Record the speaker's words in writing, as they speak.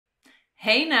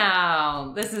Hey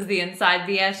now, this is the Inside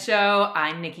BS show.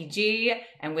 I'm Nicki G,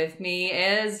 and with me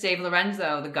is Dave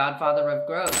Lorenzo, the Godfather of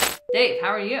Growth. Dave, how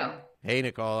are you? I'm Hey,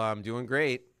 Nicola, I'm doing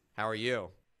great. How are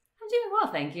you? doing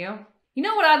well, thank you. You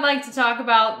know what I'd like to talk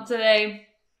about today?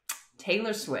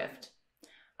 Taylor Swift.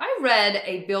 I read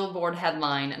a Billboard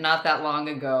headline not that long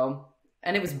ago,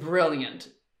 and it was brilliant.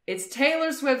 It's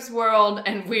Taylor Swift's world,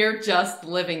 and we're just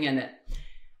living in it.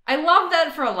 I love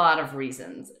that for a lot of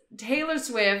reasons. Taylor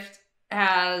Swift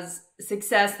has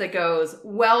success that goes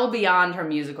well beyond her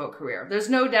musical career. There's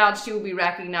no doubt she will be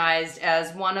recognized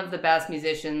as one of the best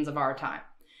musicians of our time.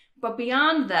 But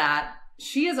beyond that,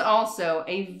 she is also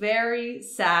a very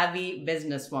savvy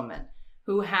businesswoman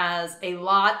who has a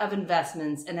lot of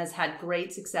investments and has had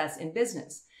great success in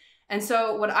business. And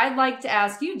so what I'd like to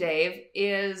ask you, Dave,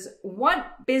 is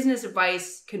what business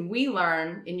advice can we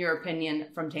learn, in your opinion,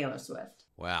 from Taylor Swift?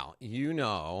 Well,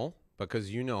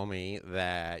 because you know me,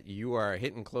 that you are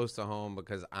hitting close to home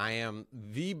because I am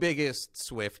the biggest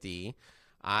Swiftie.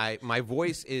 My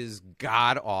voice is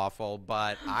god awful,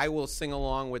 but I will sing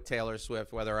along with Taylor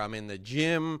Swift, whether I'm in the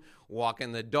gym,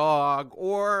 walking the dog,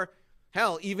 or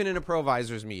hell, even in a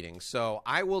provisors meeting. So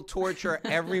I will torture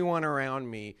everyone around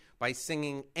me by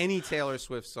singing any Taylor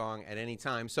Swift song at any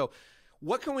time. So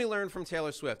what can we learn from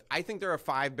Taylor Swift? I think there are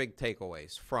 5 big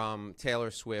takeaways from Taylor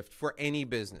Swift for any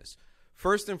business.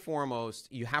 First and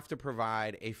foremost, you have to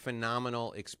provide a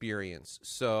phenomenal experience.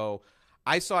 So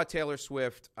I saw Taylor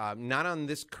Swift not on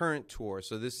this current tour,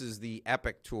 so this is the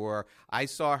Epic tour. I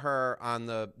saw her on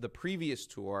the previous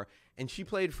tour, and she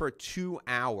played for 2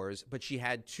 hours, but she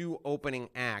had 2 opening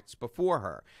acts before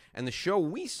her. And the show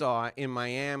we saw in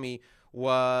Miami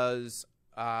was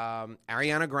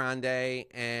Ariana Grande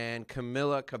and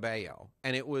Camila Cabello,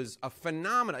 and it was a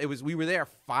phenomenal. We were there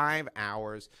 5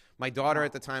 hours. My daughter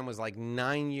at the time was like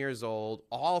 9 years old.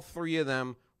 All 3 of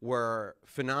them were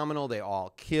phenomenal. They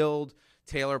all killed.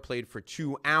 Taylor played for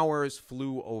 2 hours,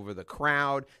 flew over the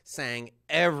crowd, sang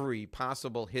every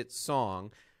possible hit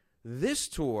song. This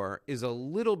tour is a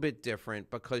little bit different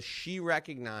because she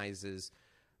recognizes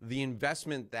the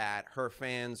investment that her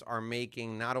fans are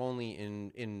making, not only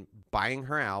in buying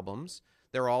her albums.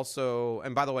 They're also,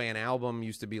 and by the way, an album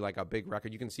used to be like a big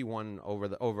record. You can see one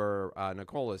over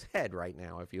Nicola's head right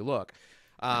now if you look.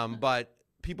 But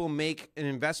people make an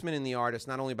investment in the artist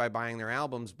not only by buying their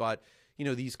albums, but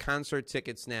these concert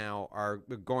tickets now are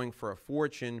going for a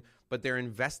fortune, but they're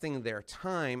investing their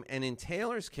time. And in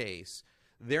Taylor's case,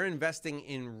 they're investing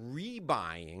in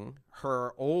rebuying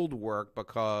her old work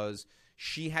because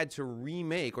she had to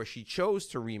remake, or she chose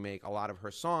to remake, a lot of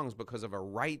her songs because of a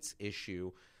rights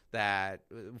issue that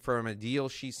from a deal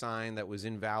she signed that was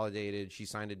invalidated. She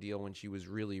signed a deal when she was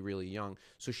really, really young.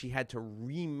 So she had to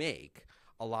remake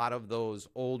a lot of those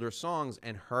older songs,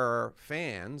 and her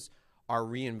fans are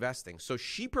reinvesting. So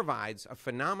she provides a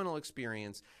phenomenal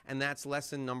experience, and that's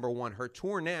lesson number 1. Her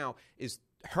tour now is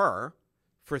her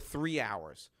for 3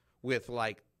 hours with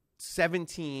like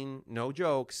 17, no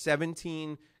joke,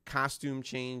 17 costume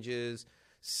changes,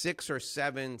 6 or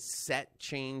 7 set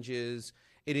changes.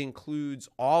 It includes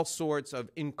all sorts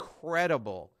of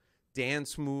incredible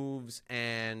dance moves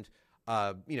and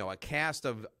a cast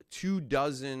of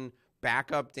 24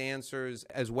 backup dancers,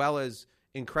 as well as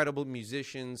incredible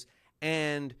musicians.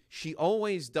 And she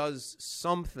always does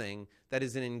something that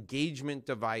is an engagement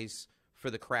device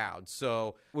for the crowd.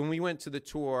 So when we went to the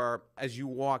tour, as you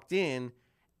walked in,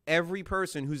 every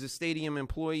person who's a stadium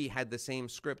employee had the same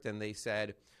script, and they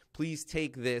said, please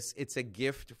take this. It's a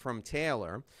gift from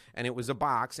Taylor. And it was a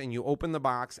box, and you open the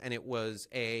box, and it was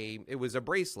a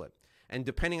bracelet. And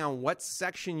depending on what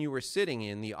section you were sitting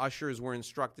in, the ushers were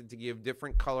instructed to give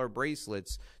different color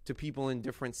bracelets to people in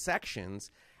different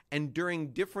sections. And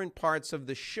during different parts of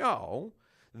the show,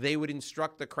 they would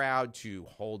instruct the crowd to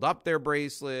hold up their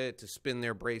bracelet, to spin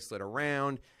their bracelet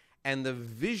around. And the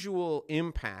visual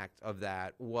impact of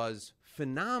that was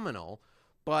phenomenal.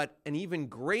 But an even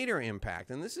greater impact,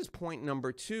 and this is point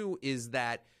number 2, is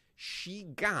that she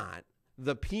got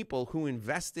the people who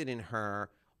invested in her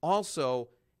also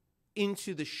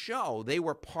into the show. They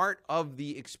were part of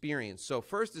the experience. So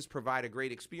first is provide a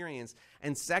great experience,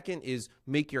 and second is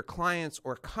make your clients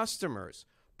or customers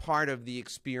part of the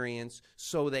experience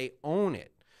so they own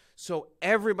it. So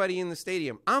everybody in the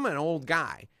stadium, I'm an old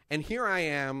guy, and here I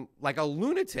am like a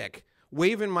lunatic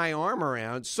waving my arm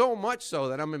around, so much so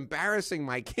that I'm embarrassing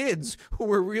my kids who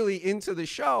were really into the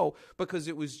show because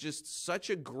it was just such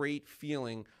a great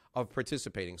feeling of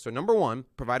participating. So number 1,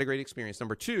 provide a great experience.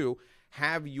 Number 2,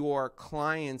 have your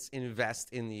clients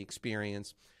invest in the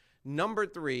experience. Number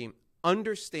 3,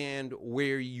 understand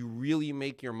where you really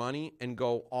make your money and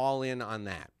go all in on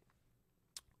that.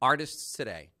 Artists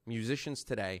today, musicians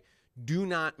today, do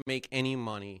not make any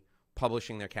money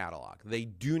publishing their catalog. They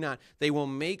do not. They will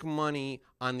make money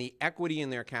on the equity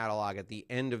in their catalog at the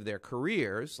end of their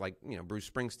careers. Like, Bruce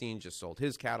Springsteen just sold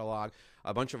his catalog.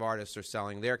 A bunch of artists are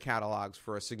selling their catalogs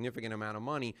for a significant amount of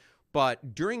money.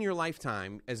 But during your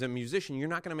lifetime as a musician, you're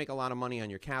not going to make a lot of money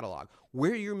on your catalog.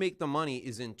 Where you make the money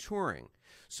is in touring.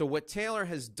 So what Taylor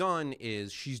has done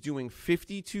is she's doing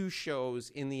 52 shows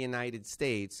in the United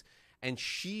States, and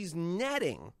she's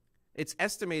netting. It's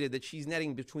estimated that she's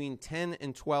netting between 10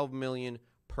 and 12 million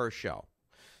per show.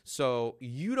 So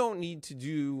you don't need to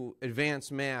do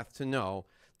advanced math to know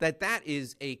that that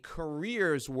is a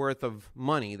career's worth of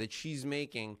money that she's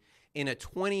making in a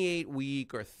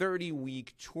 28-week or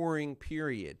 30-week touring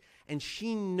period. And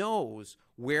she knows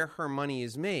where her money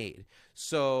is made.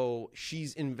 So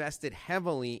she's invested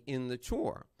heavily in the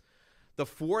tour. The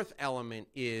fourth element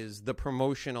is the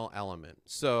promotional element.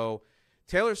 So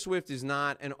Taylor Swift is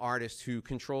not an artist who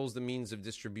controls the means of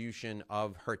distribution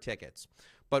of her tickets.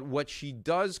 But what she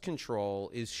does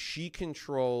control is she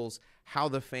controls how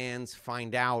the fans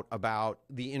find out about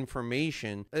the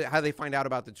information, how they find out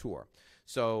about the tour.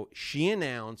 So she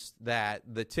announced that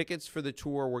the tickets for the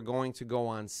tour were going to go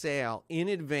on sale in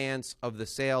advance of the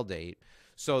sale date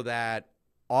so that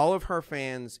all of her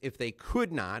fans, if they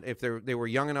could not, if they were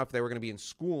young enough, they were going to be in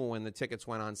school when the tickets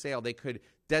went on sale, they could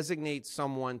designate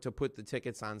someone to put the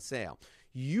tickets on sale.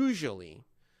 Usually,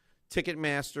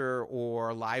 Ticketmaster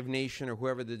or Live Nation or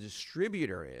whoever the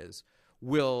distributor is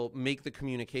will make the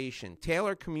communication.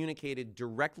 Taylor communicated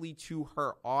directly to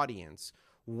her audience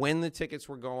when the tickets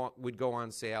would go on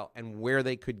sale and where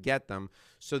they could get them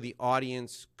so the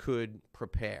audience could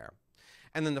prepare.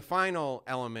 And then the final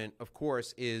element, of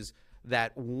course, is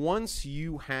that once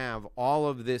you have all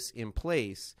of this in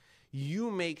place,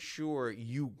 you make sure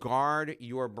you guard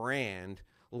your brand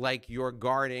like you're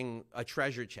guarding a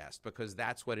treasure chest, because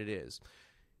that's what it is.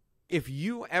 If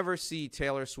you ever see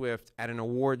Taylor Swift at an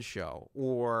award show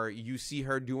or you see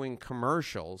her doing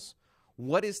commercials,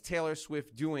 what is Taylor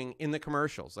Swift doing in the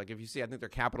commercials? Like if you see, I think they're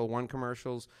Capital One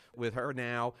commercials with her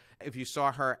now. If you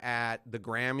saw her at the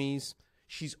Grammys,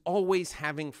 she's always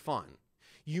having fun.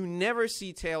 You never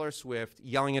see Taylor Swift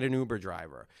yelling at an Uber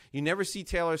driver. You never see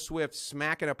Taylor Swift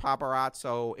smacking a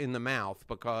paparazzo in the mouth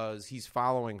because he's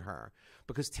following her.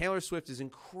 Because Taylor Swift is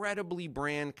incredibly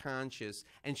brand conscious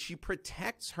and she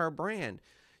protects her brand.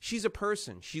 She's a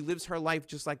person. She lives her life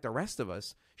just like the rest of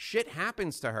us. Shit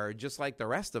happens to her just like the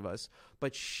rest of us,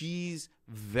 but she's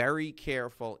very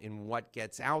careful in what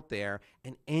gets out there.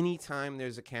 And anytime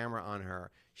there's a camera on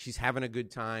her, she's having a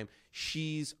good time.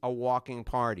 She's a walking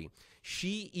party.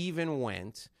 She even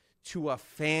went to a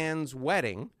fan's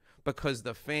wedding because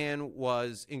the fan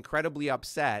was incredibly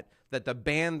upset that the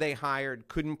band they hired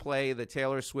couldn't play the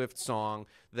Taylor Swift song,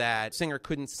 that singer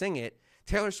couldn't sing it.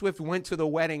 Taylor Swift went to the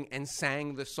wedding and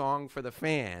sang the song for the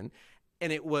fan,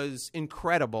 and it was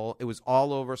incredible. It was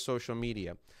all over social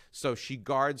media. So she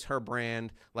guards her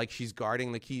brand like she's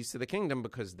guarding the keys to the kingdom,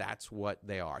 because that's what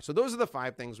they are. So those are the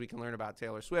 5 things we can learn about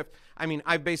Taylor Swift. I mean,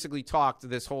 I basically talked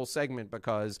this whole segment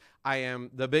because I am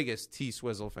the biggest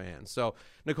T-Swizzle fan. So,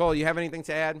 Nicola, you have anything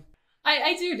to add?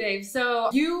 I do, Dave. So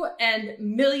you and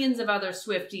millions of other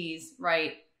Swifties,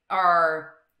 right,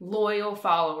 are loyal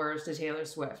followers to Taylor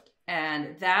Swift.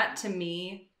 And that, to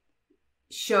me,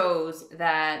 shows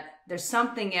that there's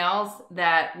something else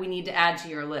that we need to add to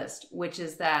your list, which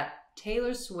is that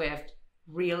Taylor Swift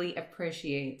really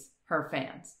appreciates her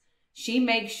fans. She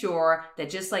makes sure that,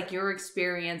 just like your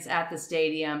experience at the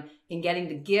stadium in getting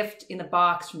the gift in the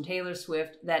box from Taylor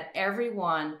Swift, that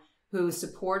everyone who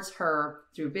supports her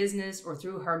through business or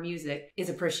through her music is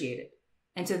appreciated.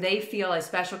 And so they feel a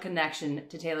special connection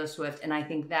to Taylor Swift. And I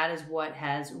think that is what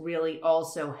has really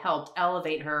also helped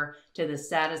elevate her to the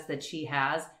status that she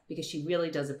has, because she really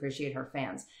does appreciate her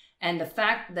fans. And the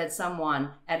fact that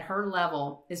someone at her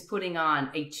level is putting on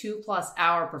a 2+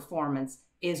 hour performance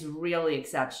is really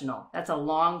exceptional. That's a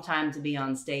long time to be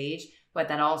on stage, but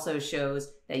that also shows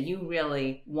that you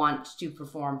really want to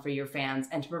perform for your fans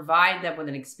and to provide them with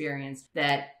an experience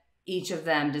that each of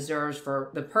them deserves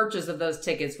for the purchase of those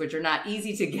tickets, which are not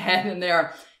easy to get. And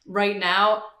they're right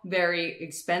now very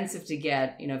expensive to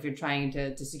get, if you're trying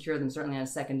to secure them, certainly on a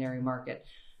secondary market.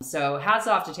 So hats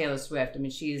off to Taylor Swift. I mean,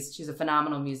 she's a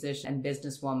phenomenal musician and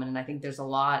businesswoman, and I think there's a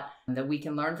lot that we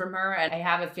can learn from her. And I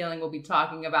have a feeling we'll be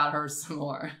talking about her some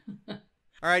more.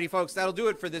 Alrighty, folks, that'll do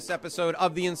it for this episode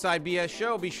of the Inside BS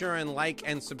Show. Be sure and like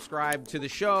and subscribe to the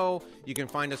show. You can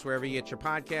find us wherever you get your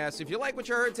podcasts. If you like what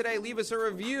you heard today, leave us a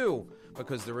review,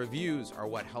 because the reviews are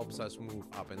what helps us move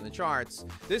up in the charts.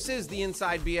 This is the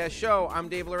Inside BS Show. I'm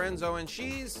Dave Lorenzo, and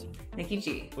she's Nicki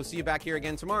G. We'll see you back here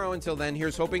again tomorrow. Until then,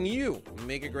 here's hoping you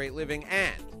make a great living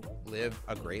and live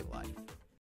a great life.